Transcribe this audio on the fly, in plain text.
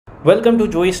Welcome to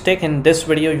Joystick. In this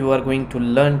video, you are going to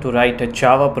learn to write a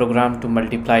Java program to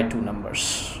multiply two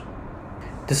numbers.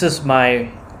 This is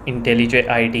my IntelliJ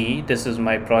IDE. This is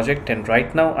my project, and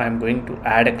right now I am going to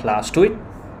add a class to it.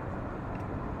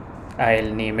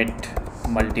 I'll name it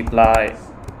multiply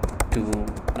two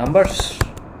numbers,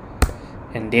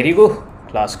 and there you go,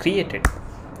 class created.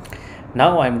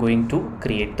 Now I'm going to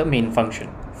create the main function,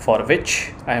 for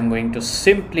which I am going to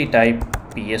simply type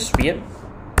PSVM,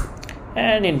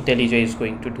 and IntelliJ is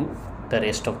going to do the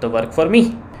rest of the work for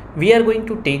me. We are going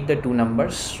to take the two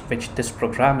numbers which this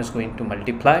program is going to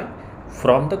multiply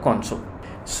from the console.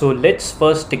 So let's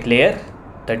first declare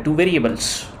the two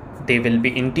variables. They will be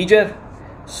integer.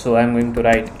 So I'm going to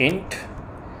write int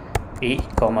a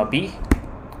comma b.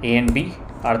 A and b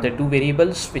are the two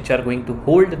variables which are going to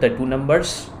hold the two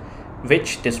numbers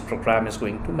which this program is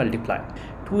going to multiply.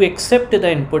 To accept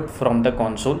the input from the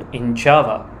console in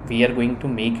Java, we are going to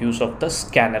make use of the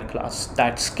scanner class.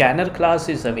 That scanner class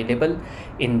is available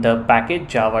in the package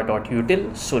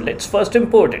java.util. So let's first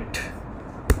import it.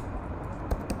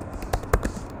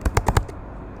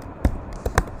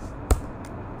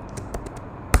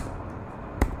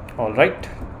 All right,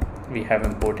 we have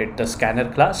imported the scanner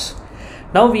class.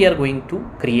 Now we are going to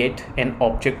create an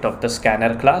object of the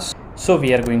scanner class. So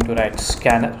we are going to write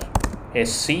scanner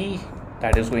sc.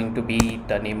 That is going to be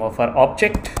the name of our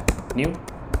object, new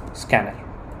scanner.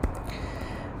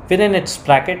 Within its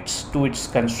brackets to its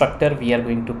constructor, we are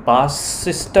going to pass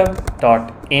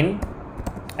system.in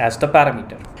as the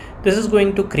parameter. This is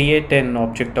going to create an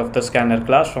object of the scanner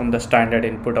class from the standard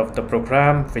input of the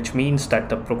program, which means that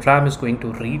the program is going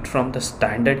to read from the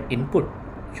standard input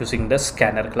using the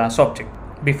scanner class object.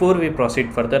 Before we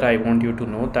proceed further, I want you to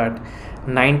know that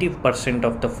 90%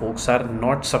 of the folks are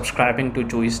not subscribing to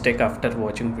Joystick after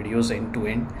watching videos end to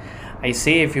end. I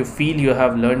say, if you feel you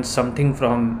have learned something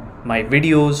from my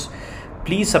videos,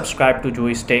 please subscribe to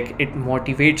Joystick. It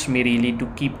motivates me really to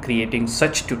keep creating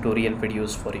such tutorial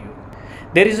videos for you.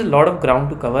 There is a lot of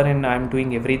ground to cover, and I'm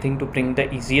doing everything to bring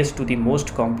the easiest to the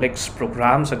most complex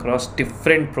programs across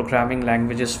different programming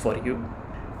languages for you.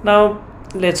 Now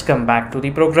let's come back to the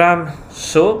program.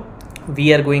 So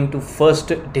we are going to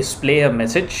first display a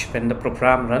message. When the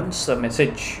program runs, a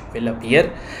message will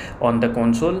appear on the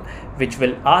console which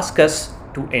will ask us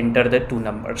to enter the two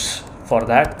numbers. For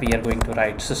that, we are going to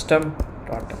write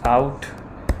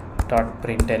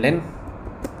system.out.println.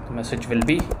 The message will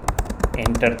be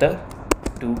enter the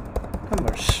two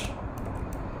numbers.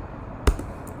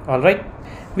 All right.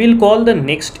 We'll call the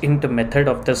next int method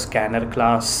of the scanner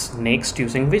class next,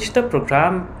 using which the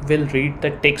program will read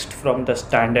the text from the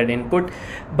standard input,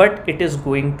 but it is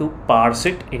going to parse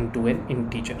it into an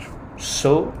integer.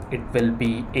 So it will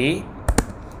be a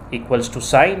equals to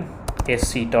sign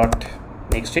sc dot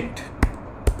next int,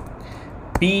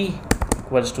 b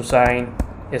equals to sign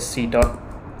sc dot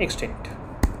next int.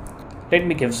 Let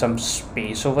me give some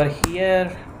space over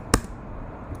here.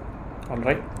 All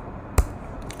right.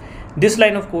 This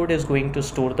line of code is going to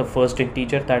store the first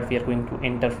integer that we are going to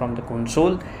enter from the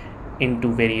console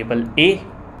into variable a,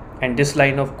 and this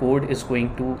line of code is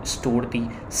going to store the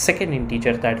second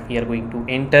integer that we are going to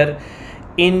enter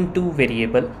into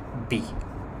variable b.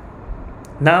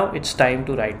 Now it's time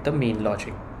to write the main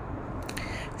logic.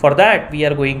 For that, we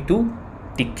are going to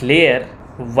declare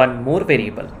one more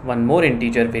variable, one more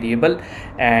integer variable,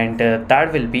 and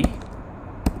that will be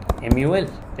mul.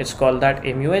 It's called that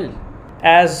mul.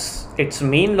 As its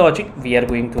main logic, we are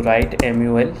going to write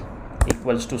mul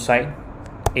equals to sign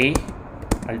a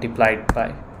multiplied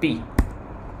by b.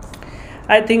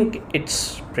 I think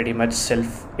it's pretty much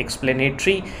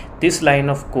self-explanatory. This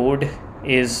line of code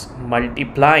is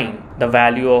multiplying the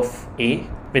value of a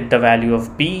with the value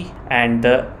of b, and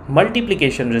the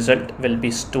multiplication result will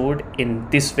be stored in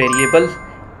this variable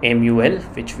mul,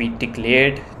 which we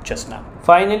declared just now.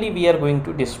 Finally, we are going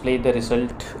to display the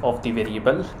result of the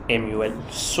variable mul.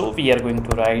 So we are going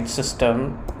to write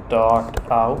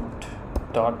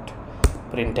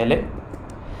system.out.println,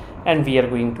 and we are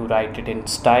going to write it in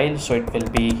style. So it will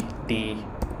be the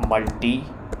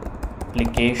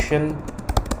multiplication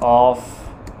of,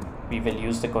 we will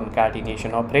use the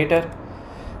concatenation operator,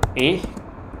 a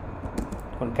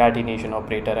concatenation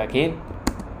operator again,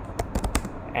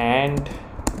 and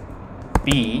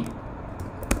b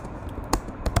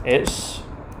is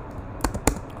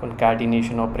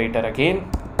concatenation operator again,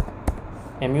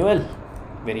 mul,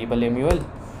 variable mul.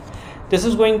 This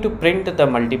is going to print the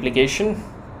multiplication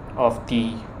of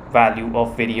the value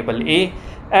of variable a,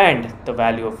 and the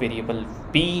value of variable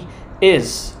b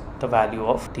is the value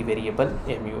of the variable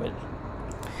mul.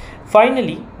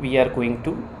 Finally, we are going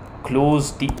to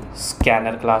close the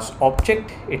scanner class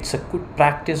object. It's a good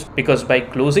practice because by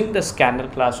closing the scanner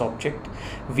class object,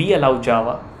 we allow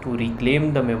Java to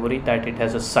reclaim the memory that it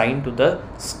has assigned to the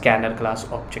scanner class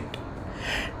object.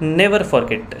 Never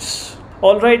forget this.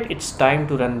 Alright, it's time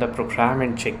to run the program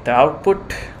and check the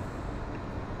output.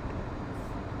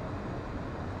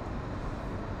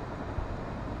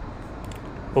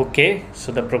 Okay,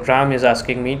 so the program is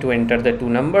asking me to enter the two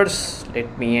numbers.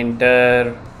 Let me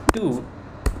enter 2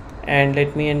 and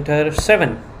let me enter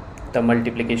 7. The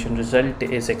multiplication result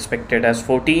is expected as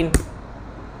 14.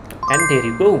 And there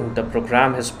you go, the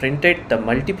program has printed the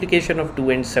multiplication of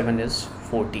 2 and 7 is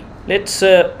 40. Let's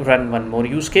run one more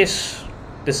use case.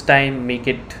 This time make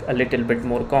it a little bit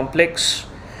more complex.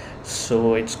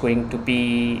 So it's going to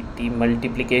be the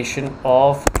multiplication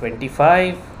of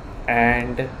 25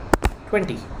 and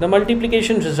 20. The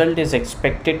multiplication result is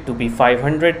expected to be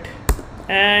 500,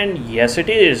 and yes it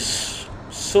is.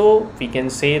 So we can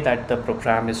say that the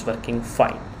program is working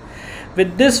fine.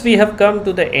 With this we have come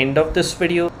to the end of this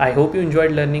video. I hope you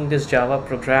enjoyed learning this Java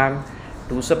program.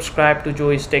 Do subscribe to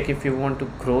Joey's Tech if you want to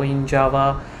grow in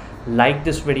Java. Like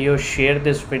this video, share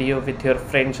this video with your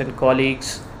friends and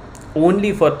colleagues.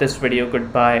 Only for this video,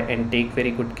 goodbye and take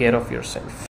very good care of yourself.